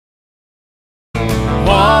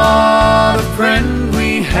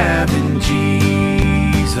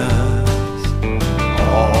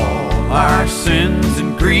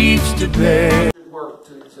today. Work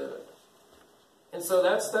to exhibit. And so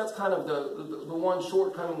that's kind of the one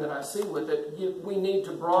shortcoming that I see with it. We need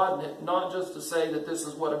to broaden it, not just to say that this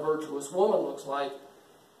is what a virtuous woman looks like.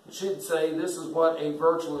 It should say this is what a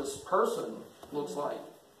virtuous person looks like.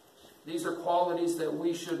 These are qualities that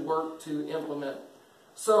we should work to implement.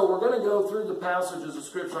 So we're going to go through the passages of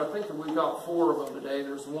Scripture. I think that we've got 4 of them today.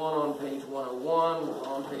 There's one on page 101, one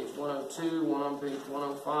on page 102, one on page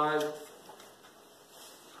 105,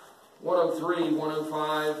 103,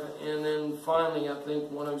 105, and then finally I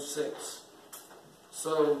think 106.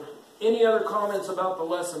 So any other comments about the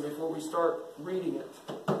lesson before we start reading it?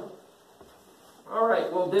 All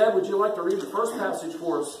right. Well, Deb, would you like to read the first passage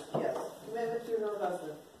for us? Yes. Commitment to her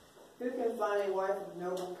husband. Who can find a wife of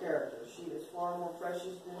noble character? She is far more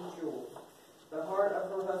precious than jewels. The heart of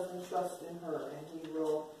her husband trusts in her, and he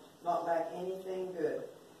will not back anything good.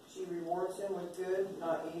 She rewards him with good,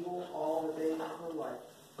 not evil, all the days of her life.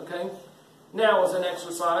 Okay. Now, as an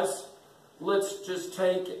exercise, let's just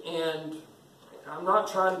take and, I'm not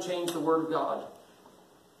trying to change the Word of God,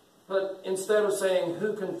 but instead of saying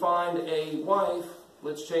who can find a wife,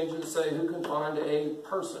 let's change it to say who can find a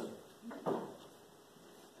person.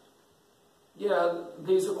 Yeah,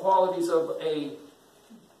 these are qualities of a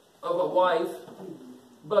wife,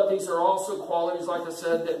 but these are also qualities, like I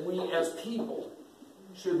said, that we as people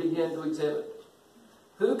should begin to exhibit.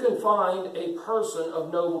 Who can find a person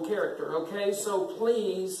of noble character? Okay, so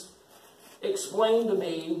please explain to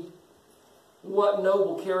me what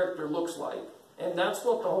noble character looks like. And that's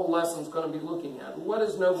what the whole lesson is going to be looking at. What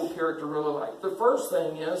is noble character really like? The first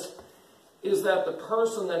thing is that the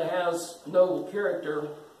person that has noble character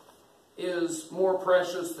is more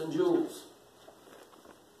precious than jewels.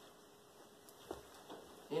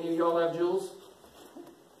 Any of y'all have jewels?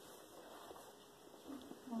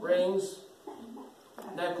 Rings,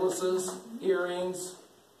 necklaces, earrings.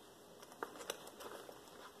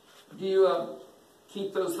 Do you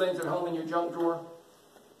keep those things at home in your junk drawer?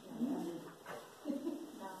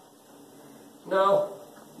 No?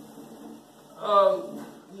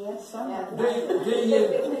 Yes,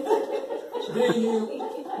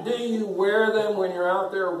 Do you wear them when you're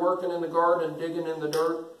out there working in the garden and digging in the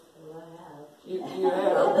dirt? You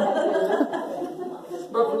have.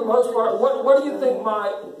 But for the most part, what do you think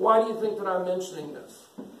why do you think that I'm mentioning this?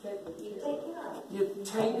 You take care of it. You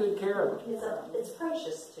take good care of it. It's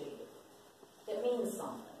precious to you. It means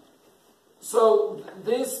something. So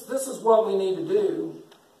this is what we need to do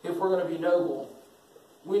if we're going to be noble.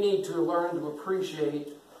 We need to learn to appreciate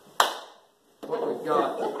what we've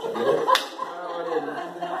got. No,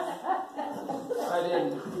 I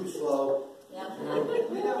didn't. Too slow. Yeah.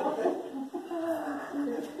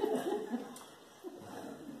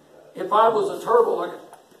 If I was a turtle,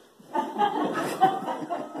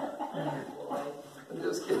 I'm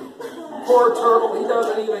just kidding. Poor turtle, he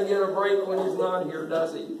doesn't even get a break when he's not here,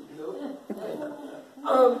 does he?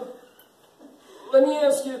 Let me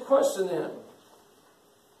ask you a question then.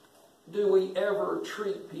 Do we ever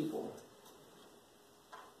treat people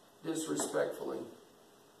disrespectfully?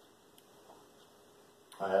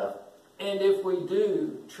 I have. And if we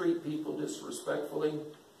do treat people disrespectfully,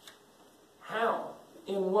 how?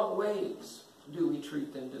 In what ways do we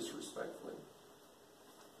treat them disrespectfully?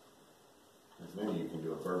 There's many. You can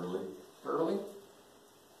do it verbally. Verbally?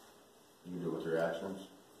 You can do it with your actions.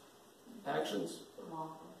 Actions?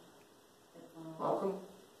 Malcolm. Malcolm?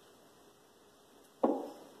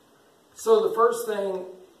 So the first thing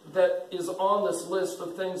that is on this list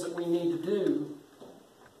of things that we need to do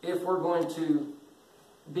if we're going to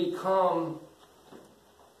become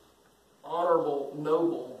honorable,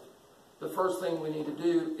 noble, the first thing we need to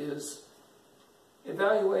do is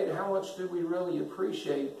evaluate how much do we really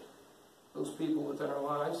appreciate those people within our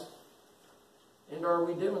lives, and are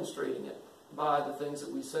we demonstrating it by the things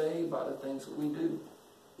that we say, by the things that we do.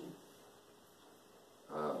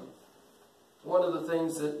 One of the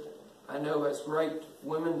things that I know has griped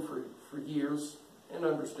women for years, and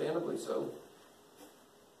understandably so,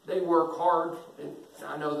 they work hard, and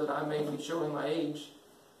I know that I may be showing my age,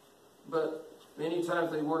 but many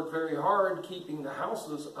times they work very hard keeping the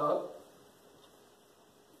houses up,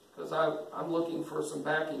 because I'm looking for some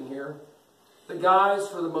backing here. The guys,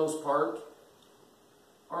 for the most part,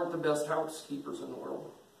 aren't the best housekeepers in the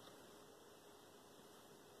world.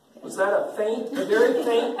 Was that a very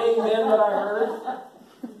faint amen that I heard?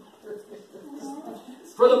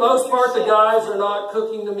 For the most part, the guys are not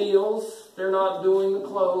cooking the meals. They're not doing the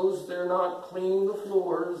clothes. They're not cleaning the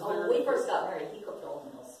floors. When we first got married, he cooked all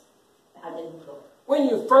the meals. I didn't cook. When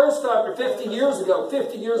you first got married, 50 years ago.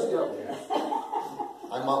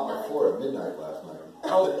 I mopped my floor at midnight last night.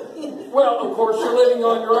 Oh, well, of course, you're living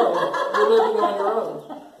on your own. You're living on your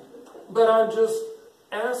own. But I'm just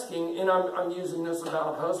asking, and I'm using this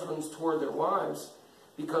about husbands toward their wives,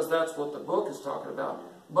 because that's what the book is talking about.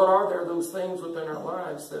 But are there those things within our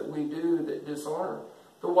lives that we do that dishonor?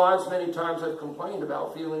 The wives many times have complained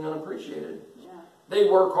about feeling unappreciated. Yeah. They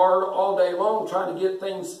work hard all day long trying to get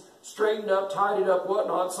things straightened up, tidied up,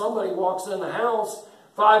 whatnot. Somebody walks in the house,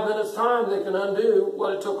 5 minutes time, they can undo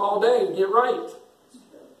what it took all day to get right.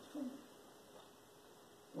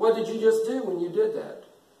 What did you just do when you did that?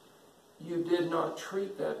 You did not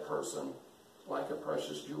treat that person like a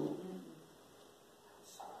precious jewel.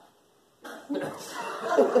 For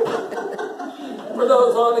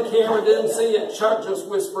those on the camera didn't see it, Chuck just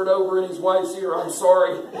whispered over in his wife's ear, "I'm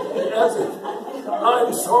sorry." As if,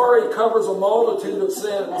 "I'm sorry" covers a multitude of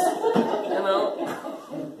sins. You know.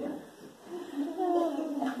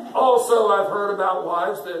 Also, I've heard about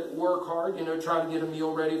wives that work hard, try to get a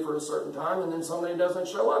meal ready for a certain time, and then somebody doesn't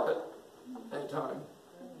show up at that time.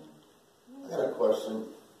 I got a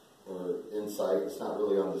question or insight. It's not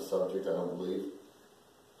really on the subject, I don't believe.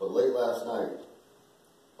 But late last night,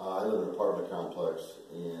 I live in an apartment complex,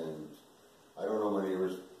 and I don't know my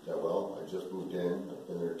neighbors that well. I just moved in. I've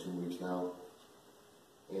been there 2 weeks now.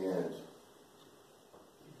 And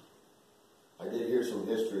I did hear some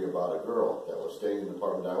history about a girl that was staying in the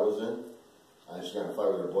apartment I was in. And she got in a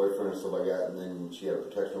fight with her boyfriend and stuff like that, and then she had a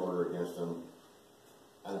protection order against him.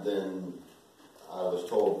 And then I was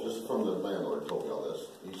told, just from the landlord told me all this,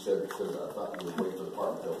 he said, because I thought he was waiting for the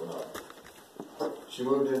apartment to open up. She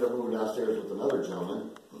ended up moving downstairs with another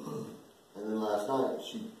gentleman, and then last night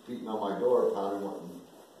she beating on my door, pounding,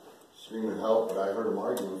 screaming help, but I heard them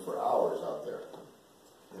arguing for hours out there,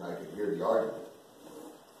 and I could hear the argument.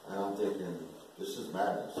 And I'm thinking, this is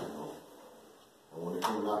madness, And when they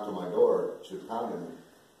came and knocked on my door, she was pounding me,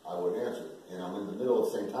 I wouldn't answer. And I'm in the middle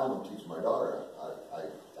at the same time, I'm teaching my daughter.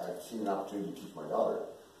 I've seen an opportunity to teach my daughter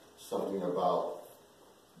something about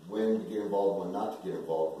when to get involved, when not to get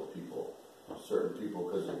involved with people. Certain people,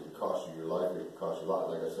 because it could cost you your life, it could cost you a lot.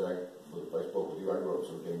 Like I said, I spoke with you, I grew up in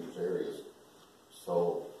some dangerous areas.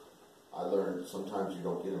 So I learned sometimes you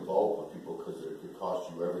don't get involved with people because it could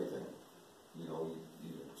cost you everything.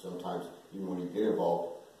 Sometimes, even when you get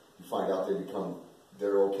involved, you find out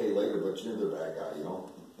they're okay later, but you're the bad guy,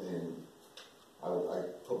 And I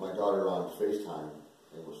put my daughter on FaceTime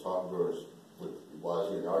and was talking to her while I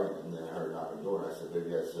was in the argument, and then I heard her knock on the door, and I said, "Baby,"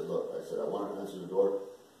 look, I want to answer the door,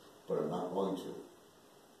 but I'm not going to.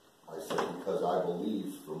 I said, because I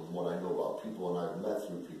believe from what I know about people, and I've met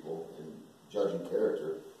through people and judging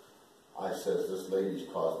character, I says, this lady's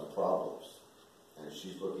caused the problems, and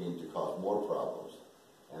she's looking to cause more problems.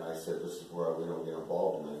 And I said, this is where we don't get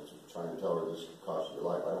involved in it, trying to tell her this could cost you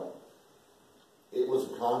your life. It was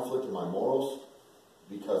a conflict in my morals,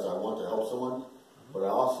 because I want to help someone, but I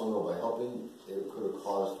also know by helping, it could have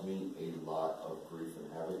caused me a lot of grief and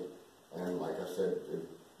havoc. And like I said,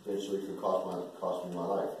 eventually it could cost me my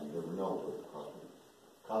life. You never know what it could cost me.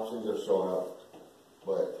 Cops ended up showing up,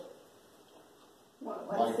 but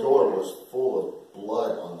my door was full of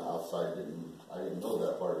blood on the outside. I didn't know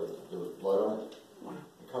that part of it. There was blood on it.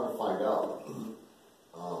 I kind of find out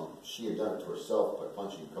she had done it to herself by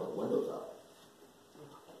punching a couple windows out.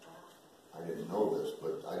 I didn't know this,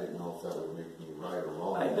 but I didn't know if that would make me right or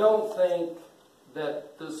wrong. I don't think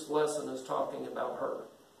that this lesson is talking about her.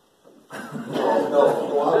 No,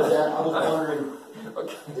 I was wondering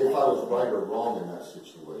if I was right or wrong in that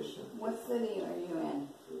situation. What city are you in?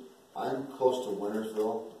 I'm close to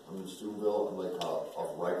Wintersville. I'm in Steubenville. I'm like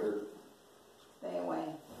off Riker. Stay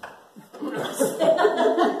away.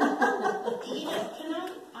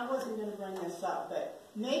 I wasn't going to bring this up, but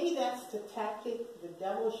maybe that's the tactic the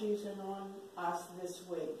devil's using on us this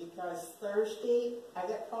week, because Thursday I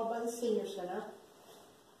got called by the senior center.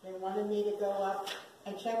 They wanted me to go up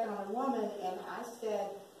and check on a woman, and I said,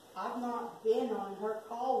 I've not been on her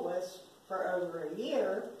call list for over a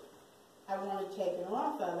year. I wanted taken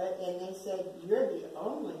off of it, and they said, you're the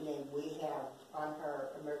only name we have on her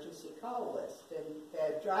emergency call list. And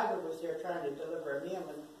the driver was there trying to deliver a meal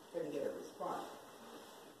and couldn't get a response.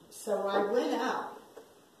 So I went out,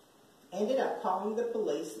 ended up calling the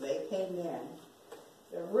police. They came in.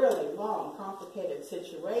 A really long, complicated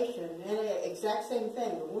situation, and the exact same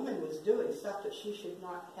thing. The woman was doing stuff that she should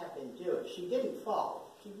not have been doing. She didn't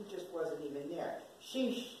fall. She just wasn't even there.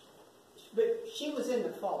 But she was in the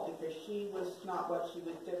fault because she was not what she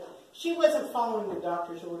was doing. She wasn't following the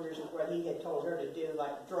doctor's orders of what he had told her to do,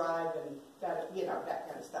 like drive and that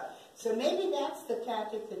kind of stuff. So maybe that's the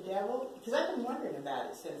tactic the devil, because I've been wondering about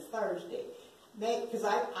it since Thursday. Because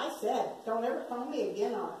I said, don't ever call me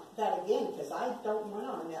again on that again, because I don't want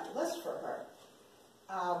on that list for her.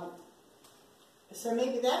 So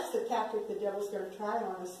maybe that's the tactic the devil's going to try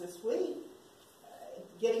on us this week,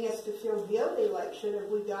 getting us to feel guilty, like should have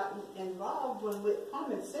we gotten involved, when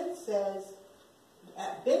common sense says,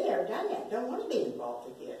 been there, done that, don't want to be involved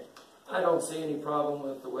again. I don't see any problem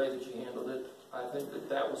with the way that you handled it. I think that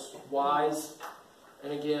that was wise.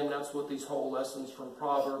 And again, that's what these whole lessons from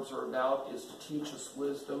Proverbs are about, is to teach us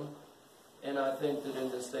wisdom. And I think that in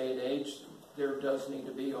this day and age, there does need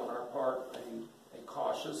to be on our part a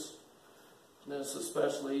cautious. This,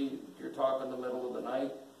 especially if you're talking in the middle of the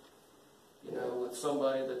night, you know, with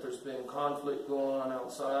somebody that there's been conflict going on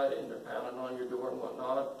outside and they're pounding on your door and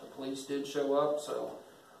whatnot. The police did show up, so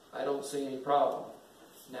I don't see any problem.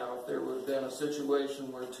 Now, if there would have been a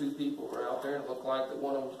situation where two people were out there and it looked like that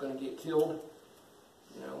one of them was going to get killed,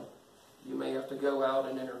 you know, you may have to go out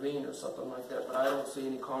and intervene or something like that, but I don't see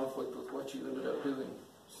any conflict with what you ended up doing.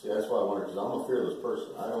 See, that's why I wonder, because I'm a fearless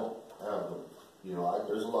person. I don't have,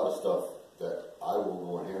 there's a lot of stuff that I will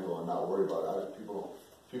go and handle and not worry about. People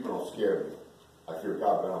don't scare me. I fear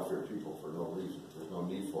God, but I don't fear people for no reason. There's no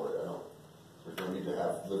need for it. There's no need to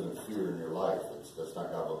live in fear in your life. That's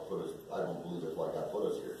not God what put us. I don't believe that's why God put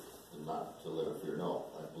us here, not to live in fear. No,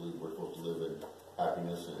 I believe we're supposed to live in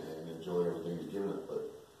happiness and enjoy everything He's given us. But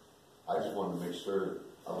I just wanted to make sure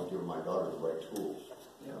I was giving my daughter the right tools.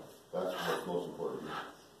 Yeah. That's what's most important to me.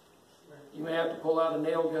 You may have to pull out a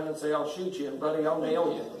nail gun and say, I'll shoot you, and buddy, I'll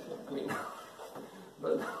nail you. I mean,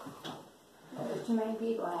 but... There's too many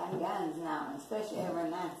people having guns now, especially over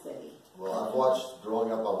in that city. Well,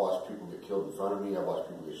 growing up, I watched people get killed in front of me. I watched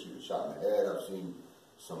people get shot in the head. I've seen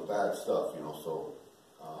some bad stuff, so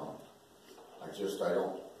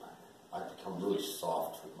I become really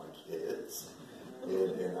soft with my kids.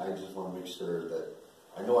 And I just want to make sure that,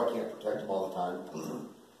 I know I can't protect them all the time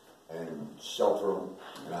and shelter them,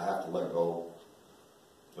 and I have to let go.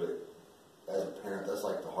 But as a parent, that's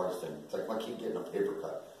like the hardest thing. It's like my kid getting a paper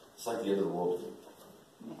cut. It's like the end of the world to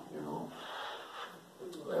me,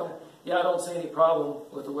 Well, yeah, I don't see any problem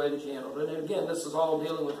with the way that you handled it. And again, this is all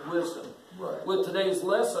dealing with wisdom. Right. With today's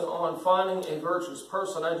lesson on finding a virtuous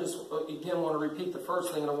person, I just, again, want to repeat the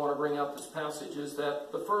first thing, and I want to bring out this passage, is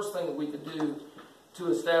that the first thing that we could do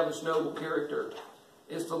to establish noble character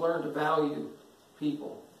is to learn to value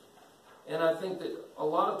people. And I think that a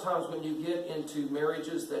lot of times when you get into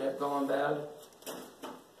marriages that have gone bad,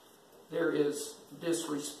 there is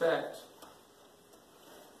disrespect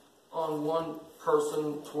on one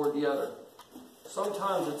person toward the other.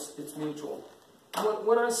 Sometimes it's mutual.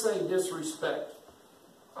 When I say disrespect,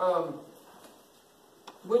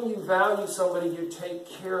 when you value somebody, you take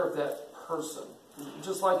care of that person.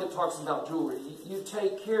 Just like it talks about jewelry. You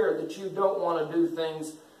take care that you don't want to do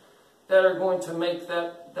things that are going to make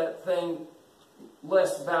that thing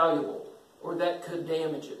less valuable or that could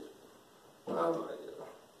damage it.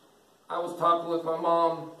 I was talking with my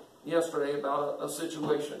mom yesterday about a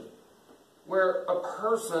situation where a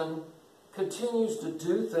person continues to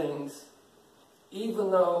do things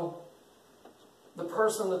even though the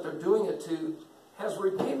person that they're doing it to has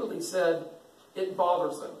repeatedly said it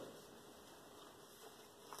bothers them.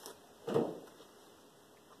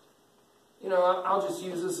 I'll just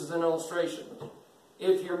use this as an illustration.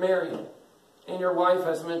 If you're married and your wife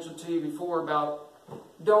has mentioned to you before about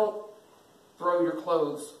don't throw your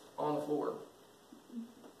clothes on the floor,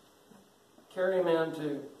 carry them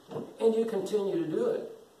in and you continue to do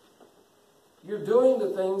it, you're doing the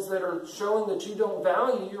things that are showing that you don't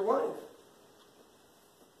value your wife.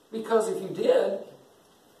 Because if you did,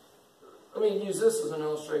 let me use this as an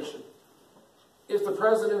illustration. If the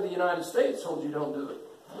President of the United States told you don't do it,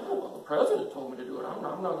 well, the President told me to do it. I'm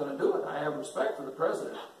not going to do it. I have respect for the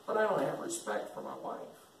President, but I don't have respect for my wife.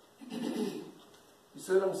 You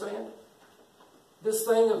see what I'm saying? This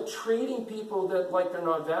thing of treating people like they're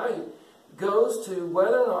not valued goes to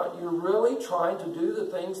whether or not you're really trying to do the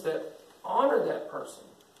things that honor that person.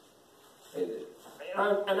 And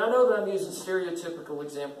I know that I'm using stereotypical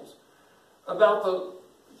examples about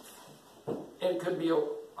and it could be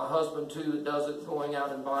a husband too that does it, going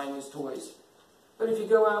out and buying his toys. But if you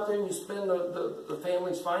go out there and you spend the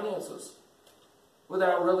family's finances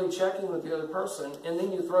without really checking with the other person, and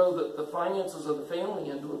then you throw the finances of the family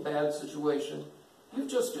into a bad situation, you've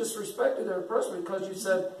just disrespected the other person because you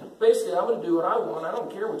said, basically, I'm going to do what I want. I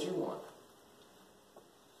don't care what you want.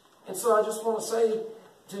 And so I just want to say,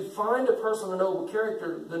 to find a person of noble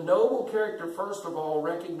character, the noble character, first of all,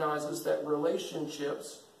 recognizes that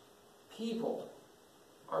relationships, people,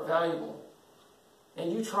 are valuable.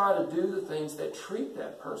 And you try to do the things that treat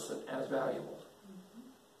that person as valuable.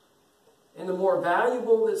 And the more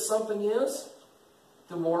valuable that something is,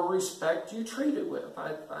 the more respect you treat it with.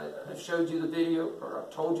 I showed you the video, or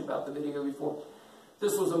I told you about the video before.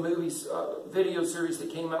 This was a movie video series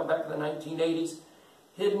that came out back in the 1980s,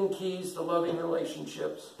 Hidden Keys to Loving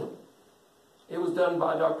Relationships. It was done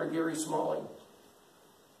by Dr. Gary Smalling.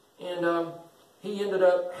 And he ended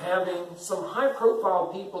up having some high-profile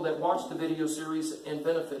people that watched the video series and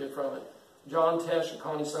benefited from it. John Tesh and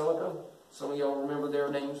Connie Selica. Some of y'all remember their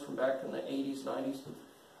names from back in the 80s, 90s.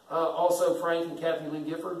 Also Frank and Kathy Lee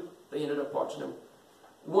Gifford. They ended up watching them.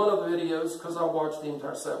 One of the videos, because I watched the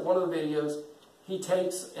entire set, one of the videos, he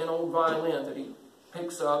takes an old violin that he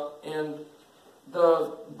picks up, and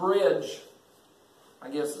the bridge, I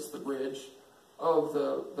guess it's the bridge, of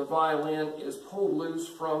the violin is pulled loose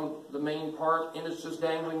from the main part, and it's just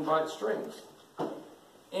dangling by its strings.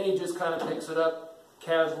 And he just kind of picks it up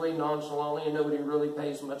casually, nonchalantly, and nobody really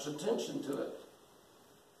pays much attention to it.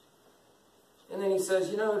 And then he says,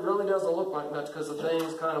 you know, it really doesn't look like much because the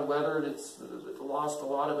thing's kind of weathered, it's lost a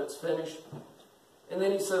lot of its finish. And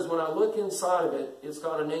then he says, when I look inside of it, it's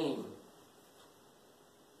got a name.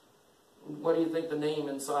 What do you think the name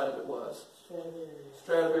inside of it was?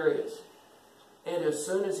 Stradivarius. And as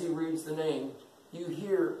soon as he reads the name, you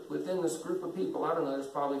hear within this group of people, I don't know, there's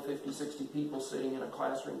probably 50, 60 people sitting in a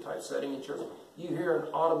classroom type setting in church, you hear an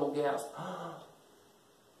audible gasp.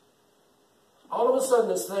 All of a sudden,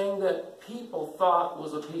 this thing that people thought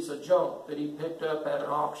was a piece of junk that he picked up at an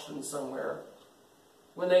auction somewhere,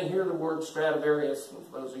 when they hear the word Stradivarius, and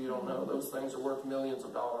for those of you who don't know, those things are worth millions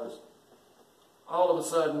of dollars. All of a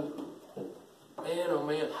sudden, man, oh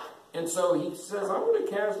man. And so he says, I'm going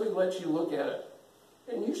to casually let you look at it.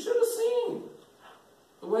 And you should have seen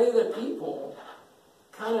the way that people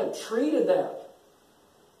kind of treated that.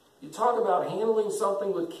 You talk about handling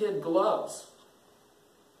something with kid gloves.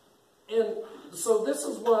 And so this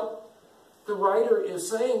is what the writer is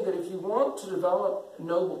saying, that if you want to develop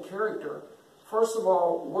noble character, first of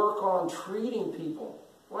all, work on treating people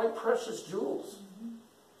like precious jewels.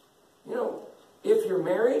 You know, if you're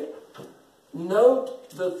married, note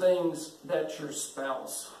the things that your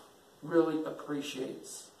spouse really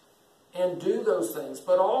appreciates. And do those things.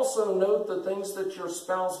 But also note the things that your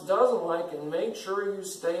spouse doesn't like and make sure you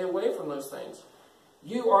stay away from those things.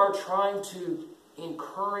 You are trying to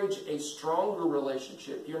encourage a stronger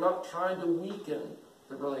relationship. You're not trying to weaken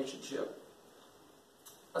the relationship.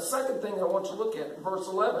 A second thing I want you to look at, verse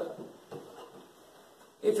 11.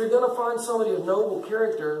 If you're going to find somebody of noble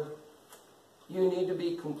character, you need to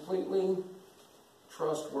be completely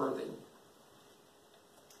trustworthy.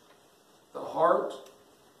 The heart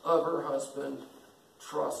of her husband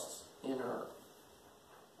trusts in her.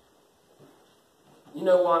 You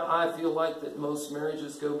know why I feel like that most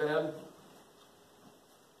marriages go bad?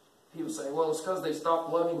 People say, well, it's because they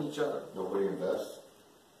stopped loving each other. Nobody invests.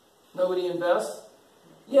 Nobody invests?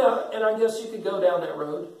 Yeah, and I guess you could go down that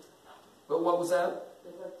road. But what was that?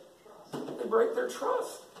 They break their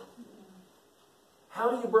trust. How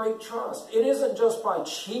do you break trust? It isn't just by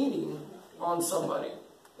cheating on somebody.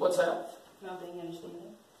 What's that? Not being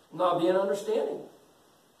understanding. Not being understanding.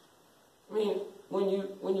 I mean, when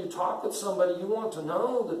you talk with somebody, you want to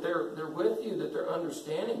know that they're with you, that they're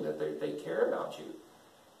understanding, that they care about you.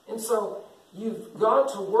 And so you've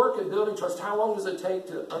got to work at building trust. How long does it take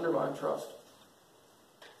to undermine trust?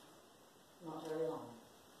 Not very long.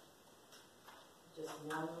 Just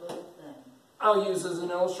one little thing. I'll use as an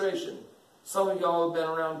illustration. Some of y'all have been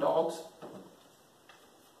around dogs.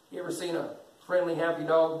 You ever seen a friendly, happy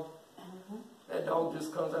dog? That dog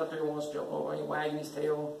just comes out there and wants to jump over you, wagging his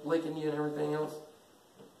tail, licking you and everything else.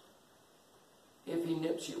 If he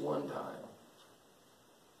nips you one time,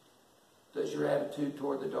 does your attitude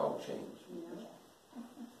toward the dog change? Yeah.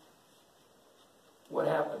 What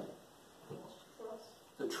happened?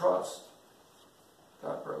 The trust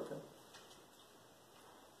got broken.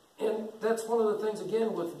 And that's one of the things,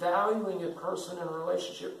 again, with valuing a person in a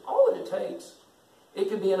relationship. All that it takes, it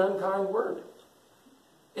could be an unkind word.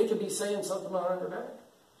 It could be saying something behind their back.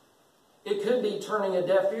 It could be turning a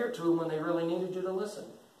deaf ear to them when they really needed you to listen.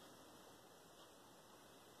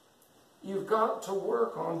 You've got to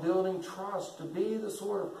work on building trust to be the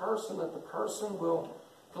sort of person that the person will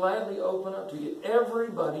gladly open up to you.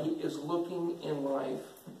 Everybody is looking in life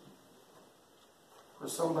for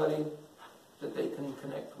somebody that they can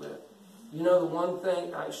connect with. You know, the one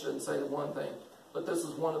thing, I shouldn't say the one thing, but this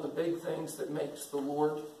is one of the big things that makes the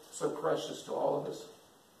Lord so precious to all of us,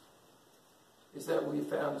 is that we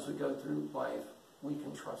found as we go through life, we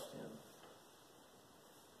can trust Him.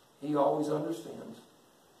 He always understands.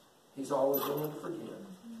 He's always willing to forgive.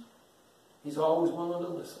 He's always willing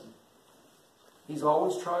to listen. He's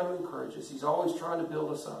always trying to encourage us. He's always trying to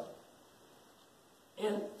build us up.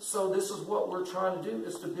 And so this is what we're trying to do,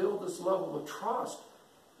 is to build this level of trust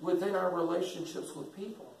within our relationships with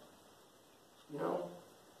people. You know,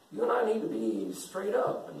 you and I need to be straight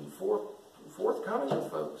up and forthcoming with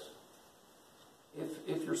folks.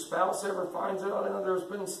 If your spouse ever finds out, there's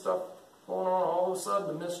been stuff going on, all of a sudden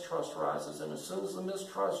the mistrust rises. And as soon as the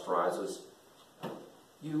mistrust rises,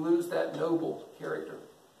 you lose that noble character.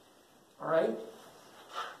 All right?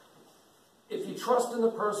 If you trust in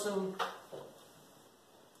the person,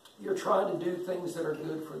 you're trying to do things that are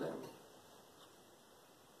good for them.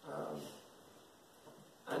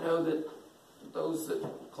 I know that those that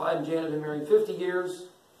Clyde and Janet have been married 50 years,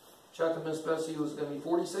 Chuck and Miss Bessie was going to be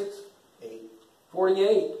 46?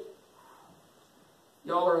 48.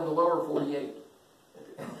 Y'all are in the lower 48.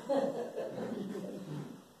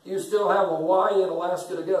 You still have Hawaii and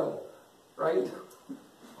Alaska to go, right?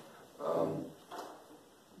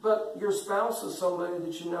 But your spouse is somebody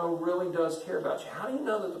that you know really does care about you. How do you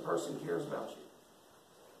know that the person cares about you?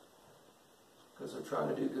 Because they're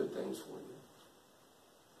trying to do good things for you.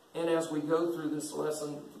 And as we go through this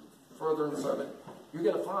lesson further and further, you're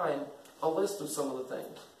going to find a list of some of the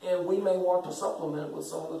things. And we may want to supplement it with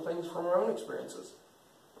some of the things from our own experiences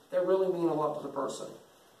that really mean a lot to the person.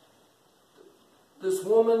 This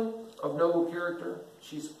woman of noble character,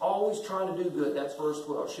 she's always trying to do good. That's verse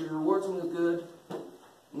 12. She rewards him with good,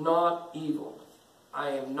 not evil. I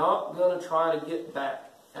am not going to try to get back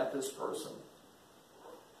at this person.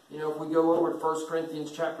 You know, if we go over to 1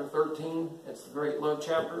 Corinthians chapter 13, it's the great love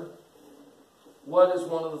chapter. What is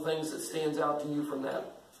one of the things that stands out to you from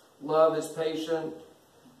that? Love is patient.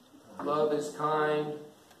 Love is kind.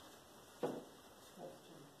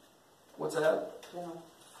 What's that? Gentle.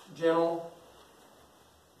 Gentle.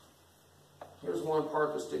 Here's one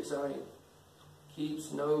part that sticks out.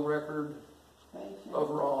 Keeps no record of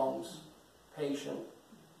wrongs. Patient.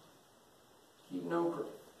 Keep no record.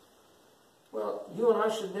 Well, you and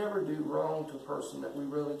I should never do wrong to a person that we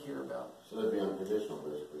really care about. So that'd be unconditional,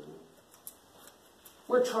 basically.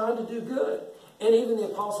 We're trying to do good. And even the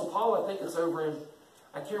Apostle Paul, I think it's over in,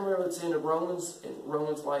 I can't remember if it's in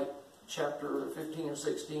Romans like chapter 15 or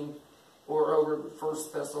 16, or over 1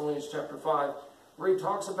 Thessalonians chapter 5, where he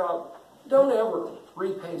talks about, don't ever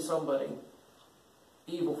repay somebody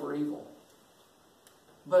evil for evil,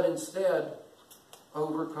 but instead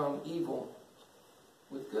overcome evil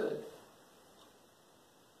with good.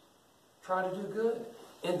 Try to do good.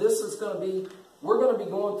 And this is going to be, we're going to be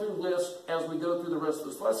going through a list as we go through the rest of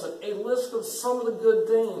this lesson, a list of some of the good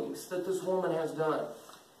things that this woman has done.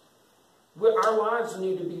 Our lives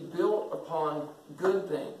need to be built upon good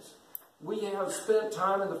things. We have spent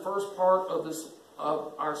time in the first part of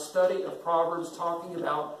our study of Proverbs talking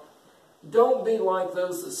about, don't be like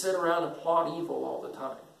those that sit around and plot evil all the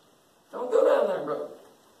time. Don't go down that road.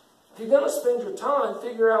 If you're going to spend your time,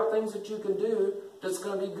 figure out things that you can do that's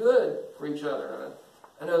going to be good for each other.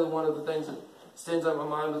 I know that one of the things that stands out in my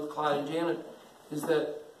mind with Clyde and Janet is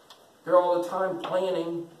that they're all the time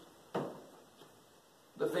planning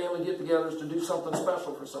the family get-togethers to do something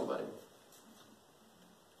special for somebody.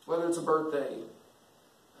 Whether it's a birthday.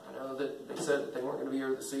 I know that they said that they weren't going to be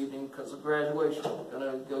here this evening because of graduation. They're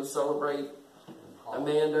going to go celebrate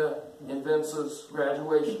Amanda and Vince's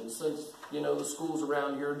graduation, since, you know, the schools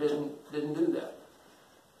around here didn't do that.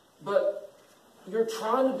 But you're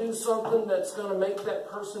trying to do something that's going to make that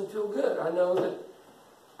person feel good. I know that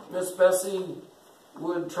Miss Bessie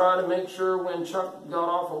would try to make sure when Chuck got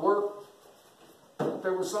off of work that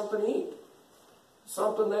there was something to eat.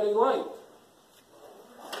 Something that he liked.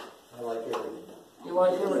 I like everything. You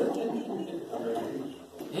like everything?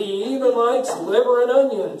 He even likes liver and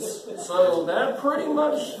onions. So that pretty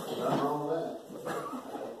much... Nothing wrong with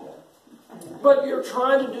that. But you're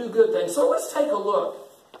trying to do good things. So let's take a look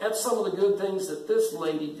at some of the good things that this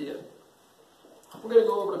lady did. We're going to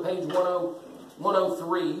go over to page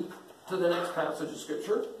 103 to the next passage of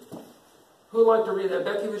Scripture. Who would like to read that?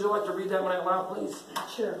 Becky, would you like to read that one out loud, please?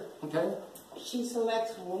 Sure. Okay. She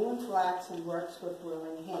selects wool and flax and works with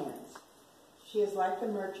willing hands. She is like the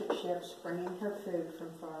merchant ships bringing her food from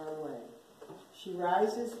far away. She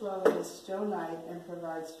rises while it is still night and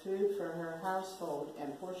provides food for her household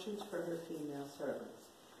and portions for her female servants.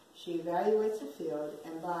 She evaluates a field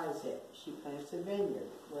and buys it. She plants a vineyard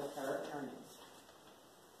with her earnings.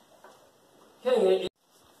 Okay.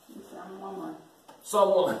 Some woman. Some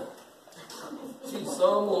woman. She's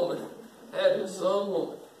some woman. That is some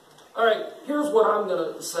woman. All right, here's what I'm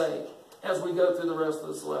going to say as we go through the rest of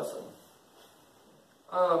this lesson.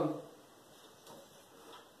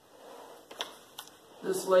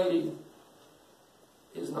 This lady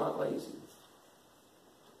is not lazy.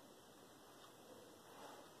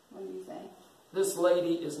 This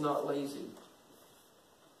lady is not lazy.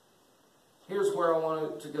 Here's where I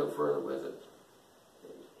wanted to go further with it.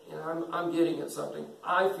 And I'm getting at something.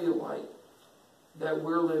 I feel like that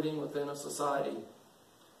we're living within a society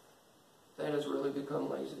that has really become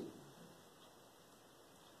lazy.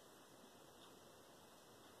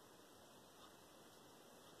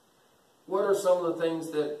 What are some of the things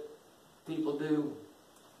that people do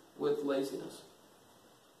with laziness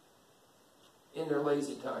in their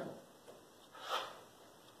lazy time?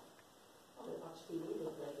 Well, they watch TV, they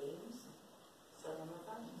play games, sit on their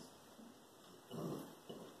phones.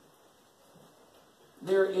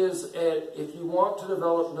 There is if you want to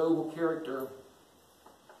develop noble character,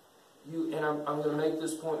 and I'm going to make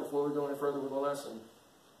this point before we go any further with the lesson.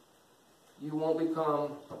 You won't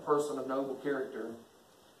become a person of noble character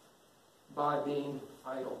by being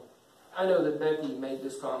idle. I know that Becky made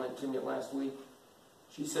this comment to me last week.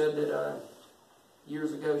 She said that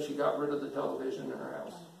years ago she got rid of the television in her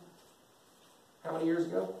house. How many years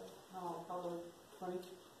ago? Oh, probably 20,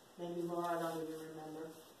 maybe more, I don't even remember.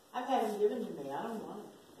 I've had them given to me, I don't want it.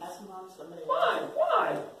 Pass them on to somebody else. Why?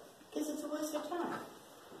 Why? Because it's a waste of time.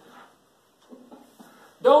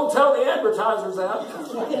 Don't tell the advertisers that.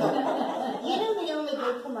 You know, the only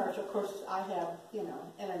good commercial, of course, I have,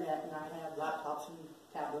 internet and I have laptops and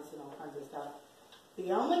tablets and all kinds of stuff.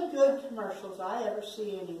 The only good commercials I ever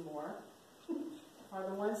see anymore are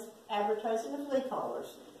the ones advertising the flea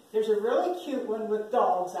collars. There's a really cute one with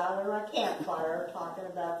dogs out on a campfire talking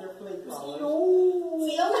about their flea collars.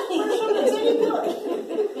 It's the only commercial that's any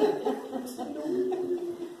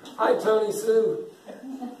good. Hi, Tony Sue.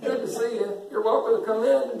 Good to see you. You're welcome to come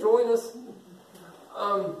in and join us.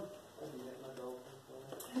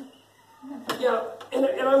 Yeah, and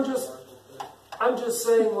I'm just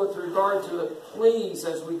saying with regard to it, please,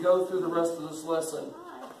 as we go through the rest of this lesson,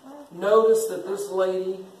 notice that this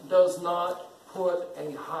lady does not put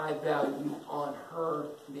a high value on her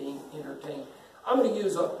being entertained. I'm going to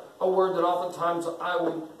use a word that oftentimes I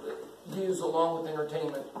would use along with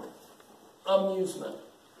entertainment. Amusement.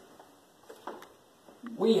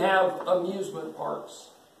 We have amusement parks,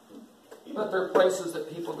 but they're places that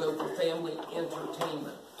people go for family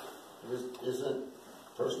entertainment. Isn't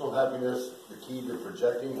personal happiness the key to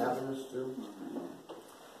projecting happiness too?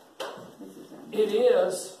 It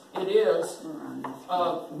is. It is.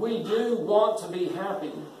 We do want to be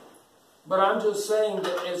happy, but I'm just saying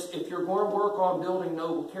that if you're going to work on building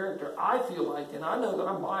noble character, I feel like, and I know that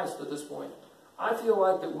I'm biased at this point, I feel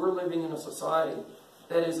like that we're living in a society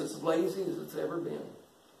that is as lazy as it's ever been.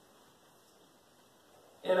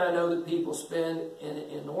 And I know that people spend an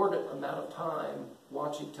inordinate amount of time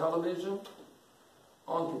watching television,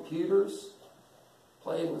 on computers,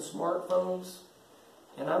 playing with smartphones.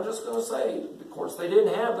 And I'm just going to say, of course, they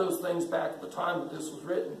didn't have those things back at the time that this was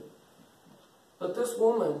written. But this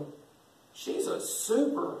woman, she's a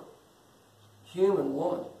superhuman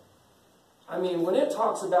woman. I mean, when it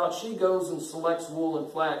talks about she goes and selects wool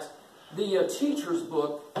and flax, the teacher's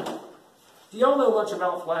book, do y'all know much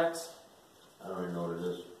about flax? I don't even know what it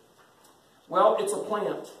is. Well, it's a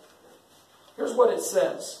plant. Here's what it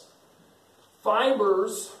says.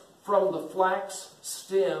 Fibers from the flax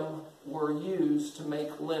stem were used to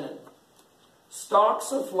make linen.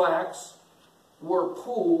 Stalks of flax were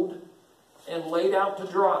pulled and laid out to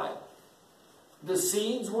dry. The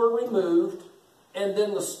seeds were removed, and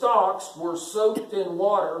then the stalks were soaked in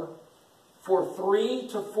water for 3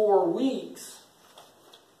 to 4 weeks.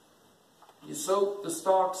 You soak the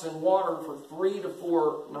stalks in water for 3 to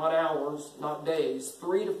 4, not hours, not days,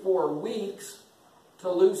 3 to 4 weeks to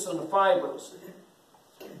loosen the fibers.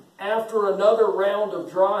 After another round of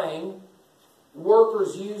drying,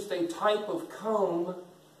 workers used a type of comb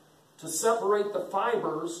to separate the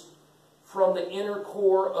fibers from the inner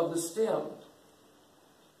core of the stem.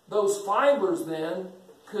 Those fibers then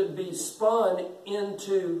could be spun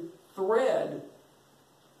into thread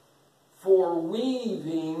for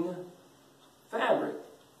weaving fabric.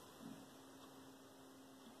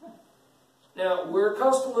 Now, we're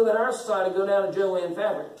accustomed in our society to go down to Joann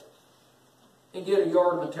Fabric and get a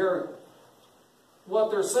yard of material. What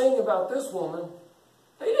they're saying about this woman,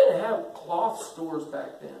 they didn't have cloth stores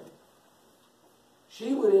back then.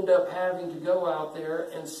 She would end up having to go out there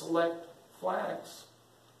and select flax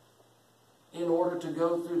in order to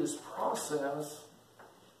go through this process,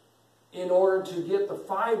 in order to get the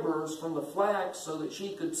fibers from the flax so that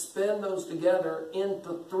she could spin those together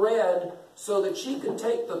into thread, so that she could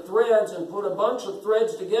take the threads and put a bunch of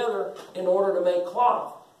threads together in order to make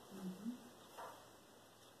cloth.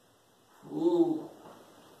 Ooh,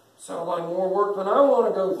 sounds like more work than I want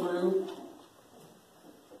to go through.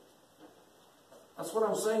 That's what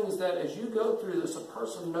I'm saying, is that as you go through this, a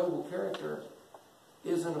person of noble character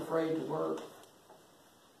isn't afraid to work.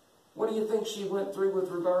 What do you think she went through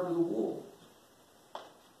with regard to the wool?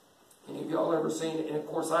 Any of y'all ever seen it? And of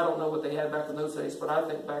course, I don't know what they had back in those days, but I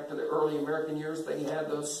think back to the early American years, they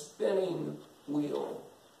had the spinning wheel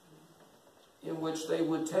in which they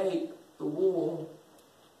would take the wool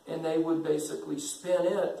and they would basically spin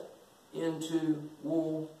it into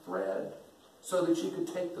wool thread so that you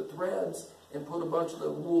could take the threads and put a bunch of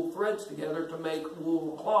the wool threads together to make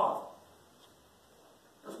wool cloth.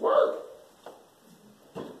 It's work.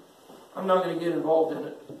 I'm not going to get involved in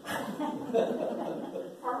it.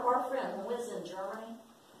 Our friend who lives in Germany,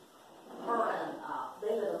 her and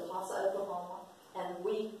they live in Tulsa, Oklahoma, and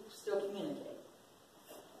we still communicate.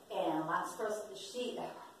 And my first, she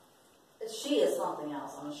is something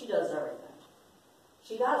else. I mean, she does everything.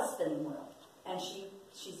 She got a spinning wheel, and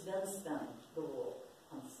she's been spinning the wool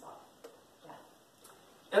and stuff.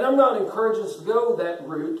 Yeah. And I'm not encouraging us to go that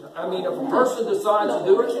route. I mean, if a person decides to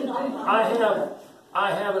do it,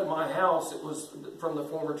 I have at my house, it was from the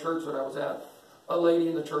former church that I was at, a lady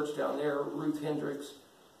in the church down there, Ruth Hendricks.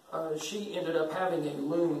 She ended up having a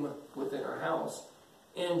loom within her house.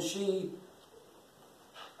 And she,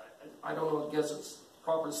 I don't know, I guess it's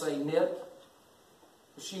proper to say knit.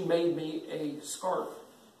 She made me a scarf.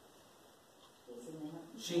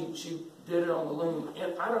 She did it on the loom.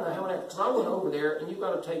 And I don't know how many, because I went over there, and you've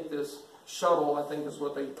got to take this shuttle, I think is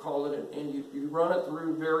what they call it, and you run it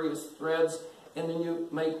through various threads, and then you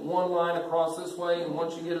make one line across this way, and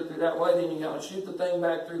once you get it through that way, then you got to shoot the thing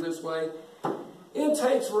back through this way. It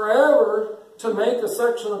takes forever to make a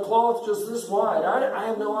section of cloth just this wide. I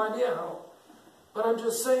have no idea how. But I'm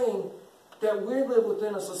just saying that we live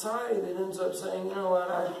within a society that ends up saying, you know what,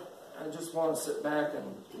 I just want to sit back and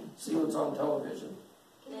see what's on television.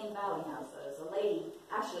 Canadian Valley has those. A lady,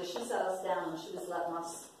 actually, she set us down and she was letting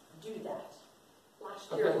us do that.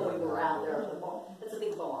 Last year when we were out there at the barn. It's a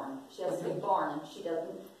big barn. She has a big barn, and she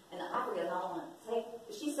doesn't, and I forget how long it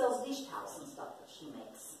takes. She sells dish towels and stuff that she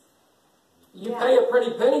makes. You pay a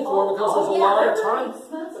pretty penny for it because there's a lot of time.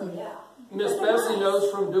 Expensive, yeah. Miss Bessie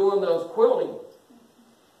knows from doing those quilting.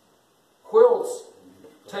 Quilts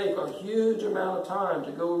take a huge amount of time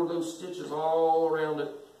to go over those stitches all around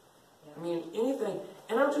it. I mean, anything.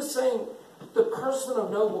 And I'm just saying, the person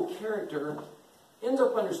of noble character ends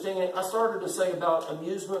up understanding. I started to say about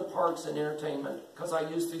amusement parks and entertainment because I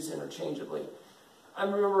use these interchangeably. I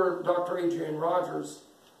remember Dr. Adrian Rogers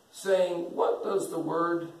saying, what does the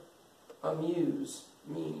word amuse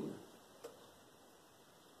mean?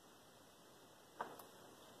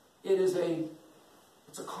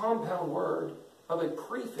 It's a compound word of a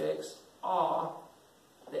prefix, a.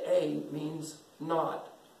 The a means not.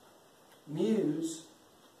 Muse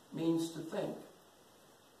means to think.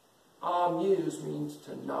 Amuse means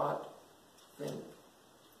to not think.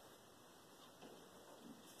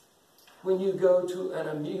 When you go to an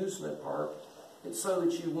amusement park, it's so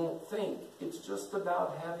that you won't think. It's just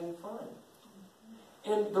about having fun.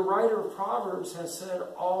 And the writer of Proverbs has said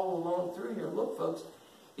all along through here, look folks,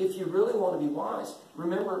 if you really want to be wise,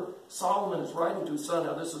 remember Solomon is writing to his son,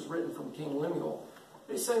 now this is written from King Lemuel,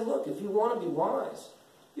 but he's saying, look, if you want to be wise,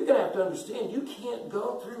 you're going to have to understand you can't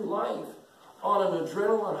go through life on an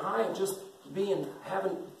adrenaline high just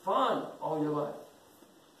having fun all your life.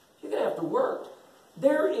 You're going to have to work.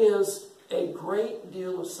 There is a great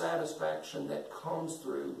deal of satisfaction that comes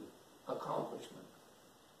through accomplishment.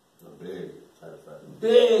 A big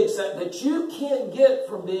satisfaction. That you can't get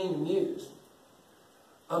from being amused.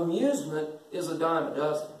 Amusement is a dime a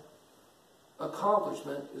dozen.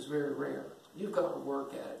 Accomplishment is very rare. You've got to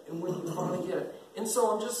work at it. And when you finally get it. And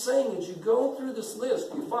so I'm just saying, as you go through this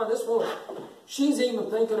list, you find this woman, she's even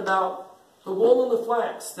thinking about the wool and the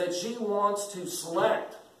flax that she wants to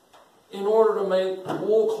select in order to make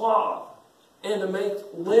wool cloth and to make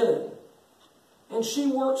linen. And she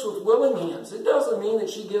works with willing hands. It doesn't mean that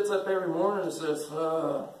she gets up every morning and says,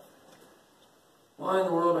 why in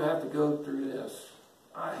the world do I have to go through this?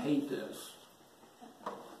 I hate this.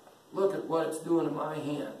 Look at what it's doing to my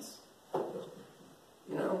hands.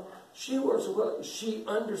 You know, she works with, she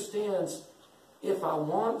understands if I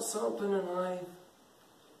want something in life,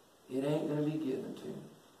 it ain't going to be given to me.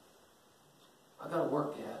 I got to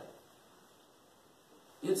work at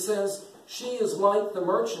it. It says she is like the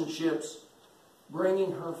merchant ships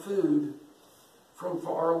bringing her food from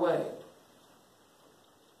far away.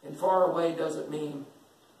 And far away doesn't mean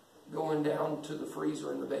going down to the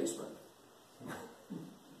freezer in the basement.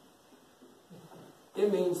 It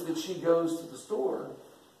means that she goes to the store.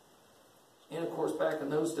 And of course, back in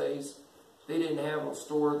those days, they didn't have a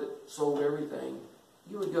store that sold everything.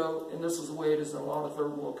 you would go, and this is the way it is in a lot of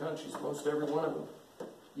third world countries, most every one of them.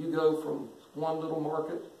 You go from one little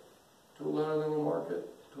market to another little market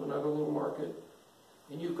to another little market,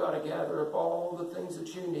 and you've got to gather up all the things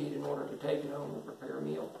that you need in order to take it home and prepare a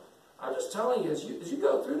meal. I'm just telling you, as you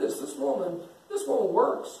go through this woman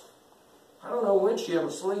works. I don't know when she ever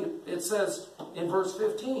sleeps. It says in verse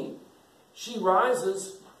 15, she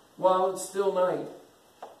rises while it's still night.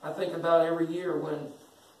 I think about every year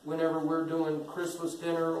whenever we're doing Christmas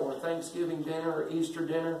dinner or Thanksgiving dinner or Easter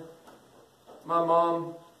dinner, my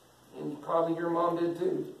mom, and probably your mom did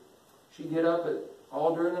too, she'd get up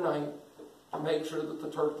all during the night to make sure that the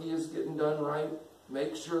turkey is getting done right,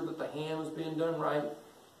 make sure that the ham is being done right,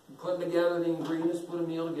 and putting together the ingredients, put a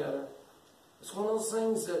meal together. It's one of those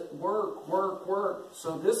things that work.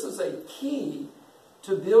 So this is a key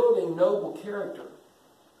to building noble character.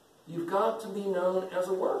 You've got to be known as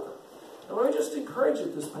a worker. Now let me just encourage you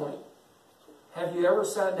at this point. Have you ever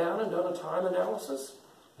sat down and done a time analysis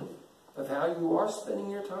of how you are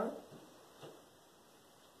spending your time?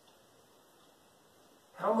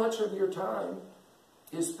 How much of your time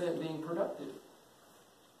is spent being productive?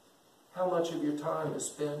 How much of your time is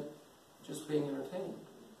spent just being entertained?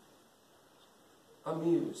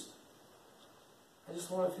 Amused? I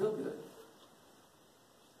just want to feel good.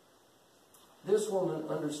 This woman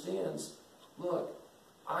understands, look,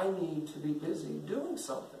 I need to be busy doing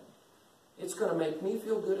something. It's going to make me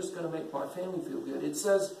feel good. It's going to make my family feel good. It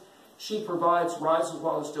says she rises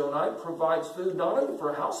while it's still night, provides food not only for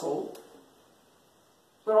her household,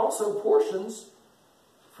 but also portions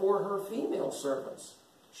for her female servants.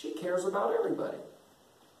 She cares about everybody.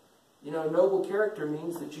 You know, noble character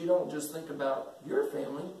means that you don't just think about your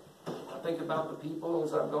family. I think about the people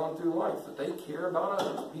as I've gone through life, that they care about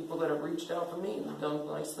others, people that have reached out to me and have done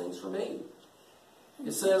nice things for me.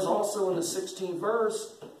 It says also in the 16th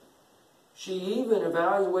verse, she even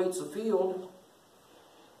evaluates a field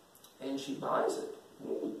and she buys it.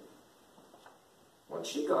 Ooh. What's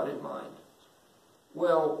she got in mind?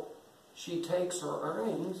 Well, she takes her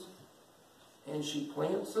earnings and she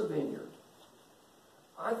plants a vineyard.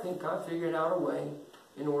 I think I figured out a way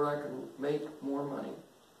in order I can make more money.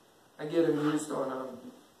 I get amused on,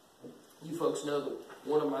 you folks know that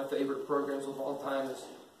one of my favorite programs of all time is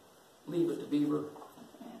Leave It to Beaver.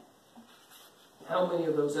 How many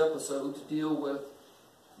of those episodes deal with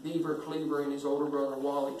Beaver Cleaver and his older brother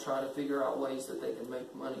Wally trying to figure out ways that they can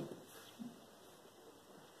make money?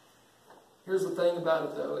 Here's the thing about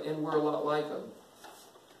it though, and we're a lot like them.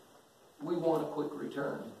 We want a quick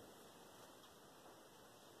return.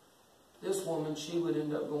 This woman, she would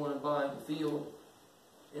end up going and buying a field,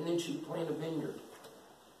 and then she'd plant a vineyard.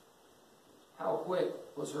 How quick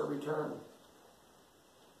was her return?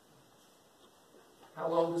 How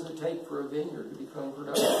long does it take for a vineyard to become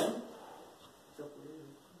productive?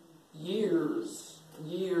 Years.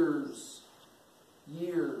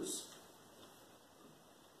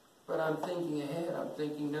 But I'm thinking ahead. I'm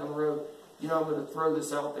thinking down the road. You know, I'm going to throw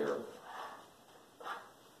this out there.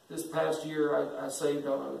 This past year, I saved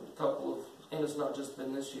on a couple of, and it's not just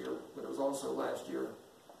been this year, but it was also last year.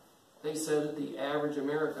 They said that the average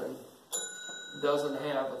American doesn't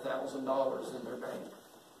have $1,000 in their bank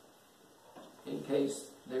in case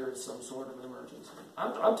there is some sort of emergency.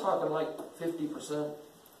 I'm talking like 50%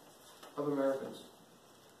 of Americans.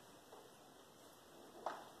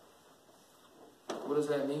 What does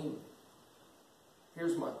that mean?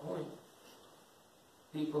 Here's my point.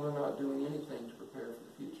 People are not doing anything to prepare for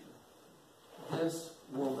the future. This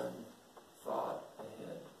woman thought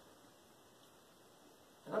ahead.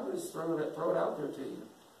 And I'm going to just throw it out there to you.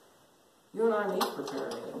 You and I need to prepare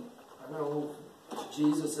ahead. I know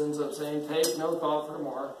Jesus ends up saying, take no thought for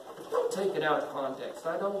tomorrow. Don't take it out of context.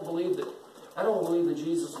 I don't believe that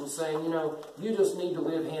Jesus was saying, you know, you just need to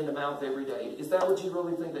live hand to mouth every day. Is that what you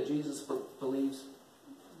really think that Jesus believes?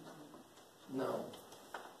 No.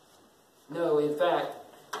 No, in fact,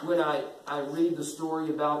 when I read the story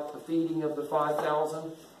about the feeding of the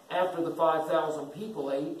 5,000, after the 5,000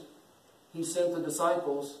 people ate, he sent the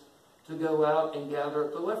disciples to go out and gather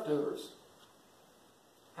up the leftovers.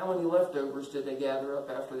 How many leftovers did they gather up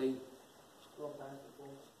after the 12 baskets.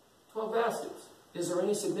 12 baskets? Is there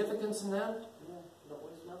any significance in that? Yeah, don't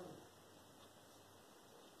waste nothing.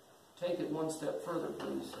 Take it one step further,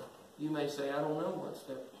 please. You may say, I don't know one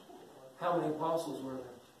step. How many apostles were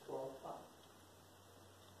there? 12.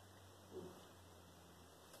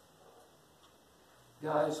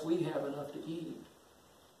 Guys, we have enough to eat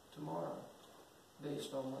tomorrow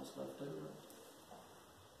based on what's left over.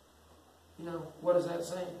 You know, what does that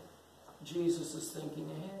say? Jesus is thinking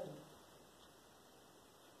ahead.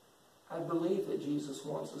 I believe that Jesus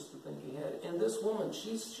wants us to think ahead. And this woman,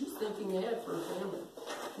 she's thinking ahead for her family.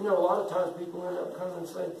 You know, a lot of times people end up coming and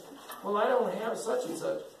saying, well, I don't have such and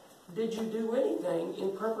such. Did you do anything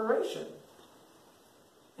in preparation?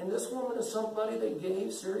 And this woman is somebody that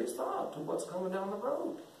gave serious thought to what's coming down the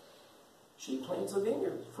road. She plants a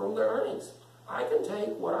vineyard from the earnings. I can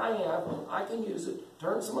take what I have, I can use it,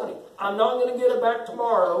 turn some money. I'm not going to get it back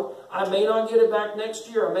tomorrow. I may not get it back next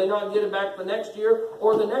year. I may not get it back the next year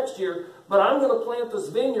or the next year. But I'm going to plant this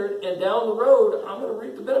vineyard, and down the road, I'm going to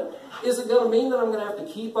reap the benefit. Is it going to mean that I'm going to have to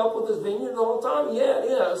keep up with this vineyard the whole time? Yeah, it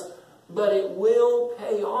is. But it will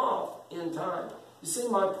pay off in time. You see,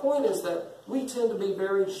 my point is that we tend to be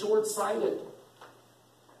very short-sighted.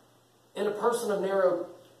 And a person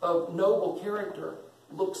of noble character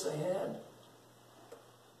looks ahead.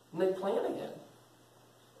 And they plan ahead.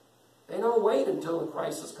 They don't wait until the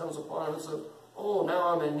crisis comes upon them and say, oh, now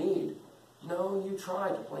I'm in need. No, you try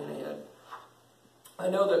to plan ahead. I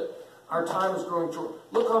know that our time is growing short.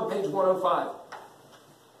 Look on page 105.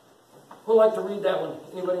 Who'd like to read that one?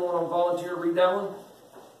 Anybody want to volunteer to read that one?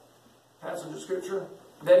 Passage of Scripture.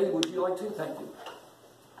 Betty, would you like to? Thank you.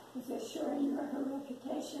 Is assuring her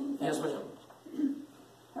reputation. Yes, ma'am.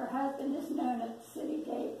 Her husband is known at the city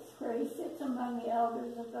gates, where he sits among the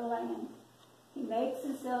elders of the land. He makes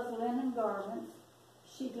and sells linen garments.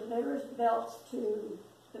 She delivers belts to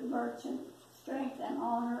the merchant. Strength and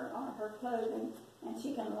honor are her clothing, and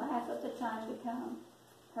she can laugh at the time to come.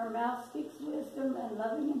 Her mouth speaks wisdom, and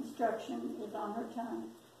loving instruction is on her tongue.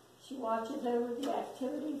 She watches over the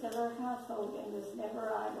activities of her household and is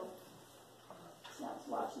never idle. She loves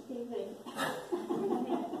watching TV.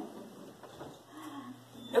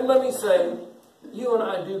 And let me say, you and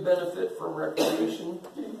I do benefit from recreation.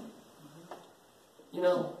 You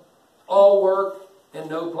know, all work and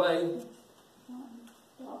no play.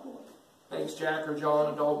 Thanks, Jack or John,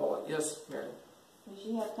 and dog boy. Yes, Mary. Does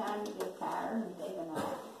she have time to get tired and take a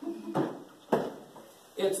nap?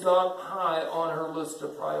 It's not high on her list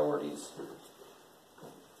of priorities.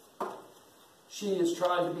 She is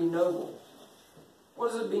trying to be noble.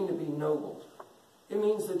 What does it mean to be noble? It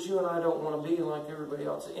means that you and I don't want to be like everybody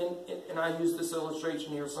else. And I used this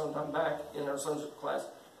illustration here sometime back in our sonship class.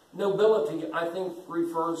 Nobility, I think,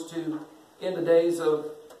 refers to, in the days of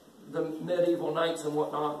the medieval knights and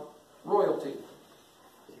whatnot, royalty.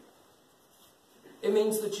 It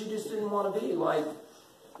means that you just didn't want to be like,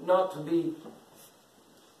 not to be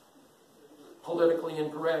politically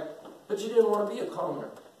incorrect, but you didn't want to be a commoner.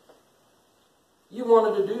 You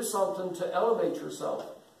wanted to do something to elevate yourself,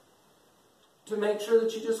 to make sure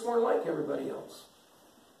that you just weren't like everybody else.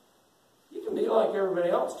 You can be like everybody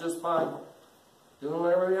else just by doing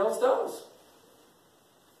what everybody else does.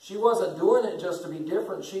 She wasn't doing it just to be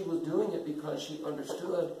different. She was doing it because she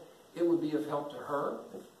understood it would be of help to her,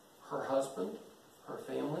 her husband, her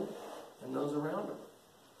family, and those around her.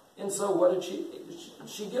 And so what did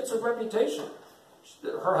she gets a reputation.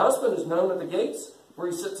 Her husband is known at the gates where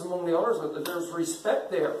he sits among the elders. There's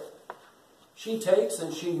respect there. She takes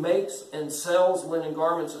and she makes and sells linen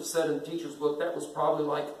garments. It said in the teacher's book that was probably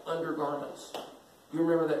like undergarments. You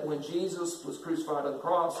remember that when Jesus was crucified on the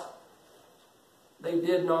cross, they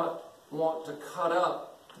did not want to cut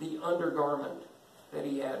up the undergarment that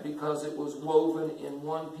he had because it was woven in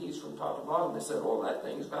one piece from top to bottom. They said, oh, that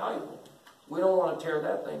thing's valuable. We don't want to tear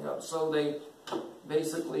that thing up. So they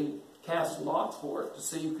basically cast lots for it to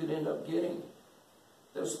see who could end up getting.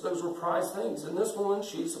 Those were prized things. And this woman,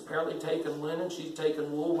 she's apparently taken linen, she's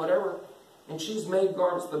taken wool, whatever, and she's made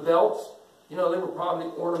garments. The belts, you know, they were probably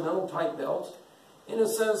ornamental type belts. And it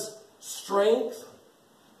says, strength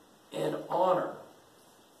and honor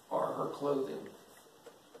are her clothing.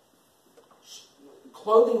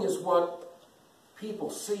 Clothing is what people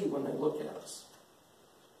see when they look at us.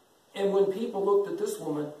 And when people looked at this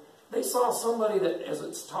woman, they saw somebody that, as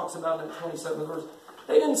it talks about in the 27th verse,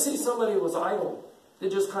 they didn't see somebody who was idle, that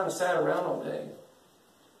just kind of sat around all day.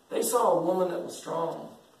 They saw a woman that was strong.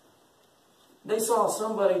 They saw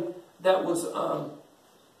somebody that was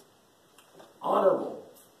honorable.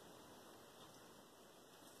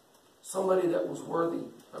 Somebody that was worthy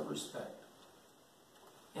of respect.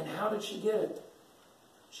 And how did she get it?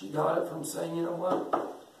 She got it from saying, you know what?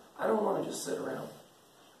 I don't want to just sit around.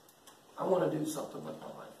 I want to do something with my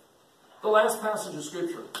life. The last passage of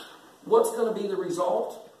Scripture. What's going to be the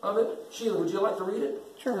result of it? Sheila, would you like to read it?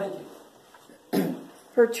 Sure. Thank you.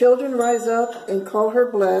 Her children rise up and call her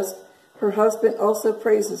blessed. Her husband also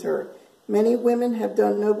praises her. Many women have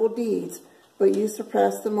done noble deeds, but you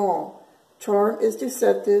surpass them all. Charm is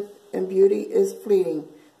deceptive and beauty is fleeting,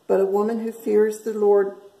 but a woman who fears the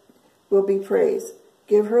Lord will be praised.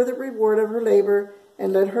 Give her the reward of her labor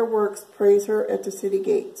and let her works praise her at the city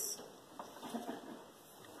gates.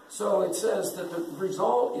 So it says that the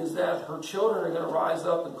result is that her children are going to rise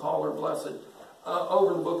up and call her blessed.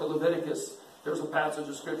 Over in the book of Leviticus, there's a passage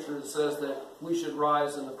of scripture that says that we should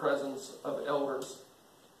rise in the presence of elders.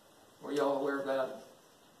 Were y'all aware of that?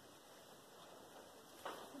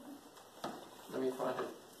 Let me find it.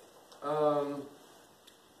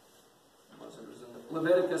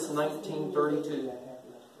 Leviticus 19:32.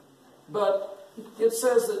 But it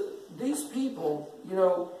says that these people, you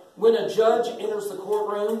know, when a judge enters the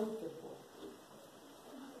courtroom,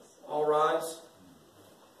 all rise.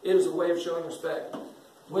 It is a way of showing respect.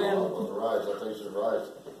 When Rise, I think you should rise.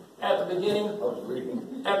 at the beginning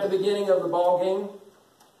of the ball game,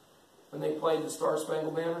 when they played the Star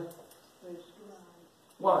Spangled Banner,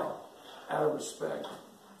 why? Out of respect.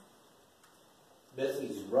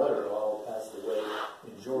 Bessie's brother-in-law passed away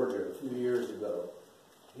in Georgia a few years ago.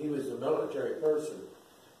 He was a military person.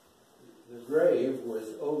 The grave was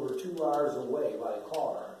over 2 hours away by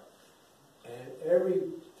car. And every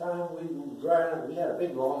time we would drive, we had a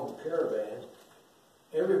big long caravan.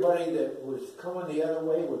 Everybody that was coming the other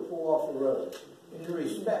way would pull off the road in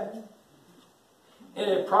respect. And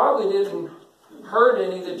it probably didn't hurt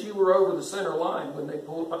any that you were over the center line when they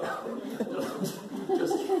pulled up.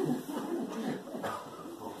 Just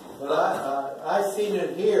But I seen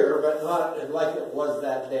it here, but not like it was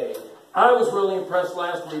that day. I was really impressed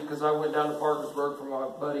last week because I went down to Parkersburg for my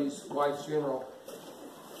buddy's wife's funeral.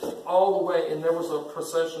 All the way, and there was a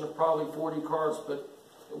procession of probably 40 cars, but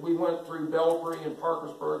we went through Belpre and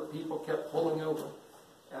Parkersburg. People kept pulling over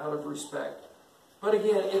out of respect. But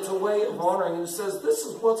again, it's a way of honoring. And it says this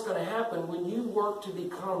is what's going to happen when you work to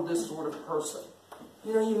become this sort of person.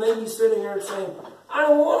 You know, you may be sitting here and saying, I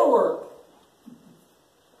don't want to work.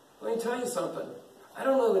 Let me tell you something. I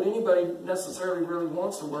don't know that anybody necessarily really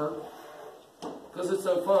wants to work because it's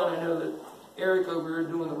so fun. I know that Eric over here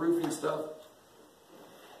doing the roofing stuff.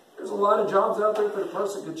 There's a lot of jobs out there that a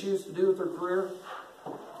person could choose to do with their career.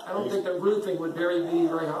 I don't think that roofing would be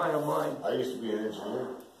very high on mine. I used to be an engineer.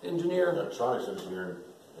 Engineer. Electronics engineer,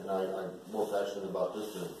 and I'm more passionate about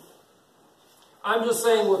this than... I'm just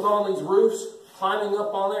saying with all these roofs, climbing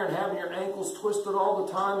up on there and having your ankles twisted all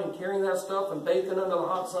the time and carrying that stuff and baking under the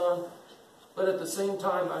hot sun. But at the same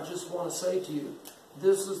time, I just want to say to you,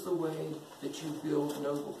 this is the way that you build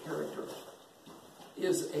noble character,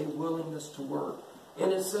 is a willingness to work.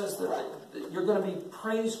 And it says that you're going to be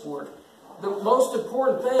praised for it. The most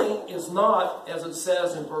important thing is not, as it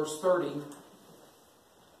says in verse 30,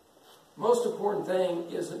 most important thing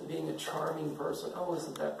isn't being a charming person. Oh,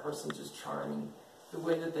 isn't that person just charming? The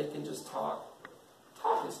way that they can just talk.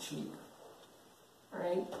 Talk is cheap.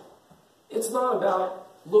 Right? It's not about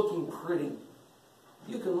looking pretty.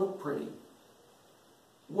 You can look pretty.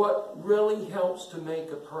 What really helps to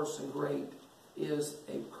make a person great is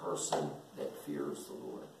a person that fears the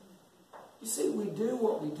Lord. You see, we do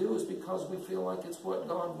what we do is because we feel like it's what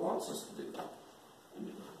God wants us to do.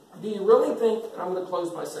 Do you really think, and I'm going to close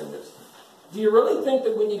by saying this, do you really think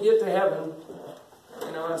that when you get to heaven,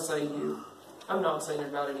 you know, I say you, I'm not saying it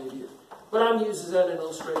about any of you, but I'm using that as an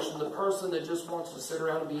illustration, the person that just wants to sit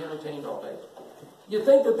around and be entertained all day. You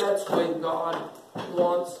think that that's the way God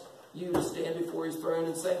wants you to stand before His throne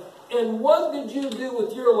and say, and what did you do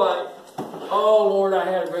with your life? Oh, Lord, I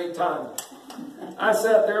had a great time. I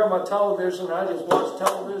sat there on my television and I just watched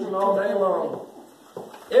television all day long.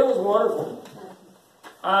 It was wonderful.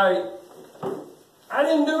 I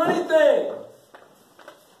didn't do anything.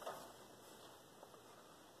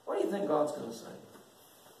 What do you think God's going to say?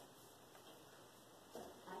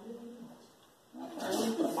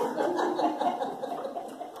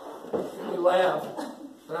 We laugh,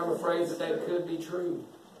 but I'm afraid that that could be true.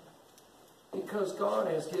 Because God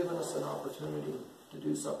has given us an opportunity to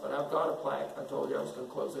do something. I've got a plaque. I told you I was going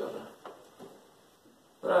to close the oven.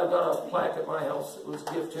 But I've got a plaque at my house. It was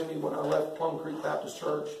a gift to me when I left Plum Creek Baptist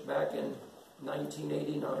Church back in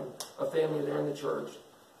 1989. A family there in the church,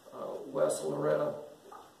 Wes and Loretta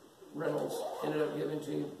Reynolds, ended up giving to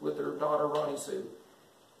me with their daughter Ronnie Sue.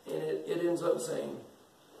 And it ends up saying,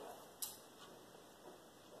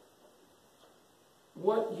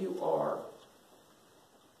 what you are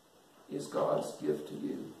is God's gift to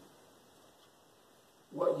you.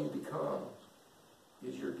 What you become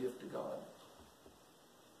is your gift to God.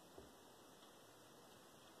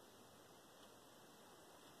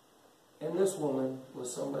 And this woman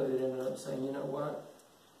was somebody that ended up saying, you know what?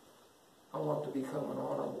 I want to become an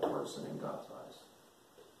honorable person in God's eyes.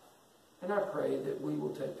 And I pray that we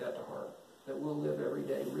will take that to heart, that we'll live every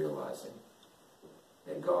day realizing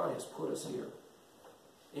that God has put us here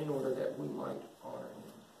in order that we might honor Him.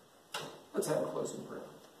 Let's have a closing prayer.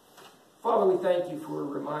 Father, we thank you for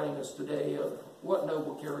reminding us today of what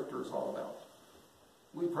noble character is all about.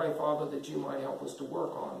 We pray, Father, that you might help us to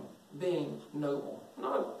work on being noble.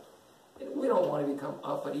 We don't want to become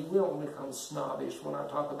uppity. We don't want to become snobbish when I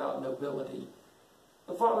talk about nobility.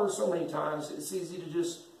 But Father, so many times it's easy to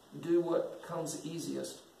just do what comes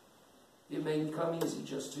easiest. It may become easy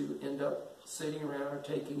just to end up sitting around or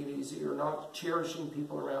taking it easy or not cherishing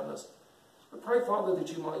people around us. But pray, Father,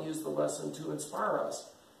 that you might use the lesson to inspire us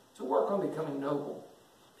to work on becoming noble,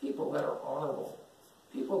 people that are honorable,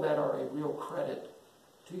 people that are a real credit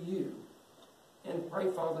to you. And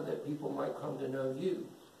pray, Father, that people might come to know you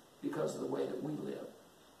because of the way that we live.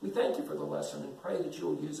 We thank you for the lesson and pray that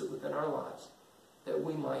you'll use it within our lives, that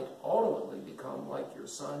we might ultimately become like your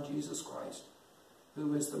Son, Jesus Christ,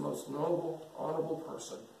 who is the most noble, honorable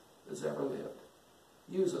person that's ever lived.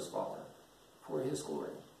 Use us, Father, for his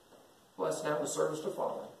glory. Bless now the service to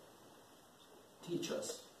follow. Teach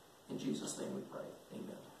us. In Jesus' name we pray.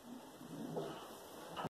 Amen.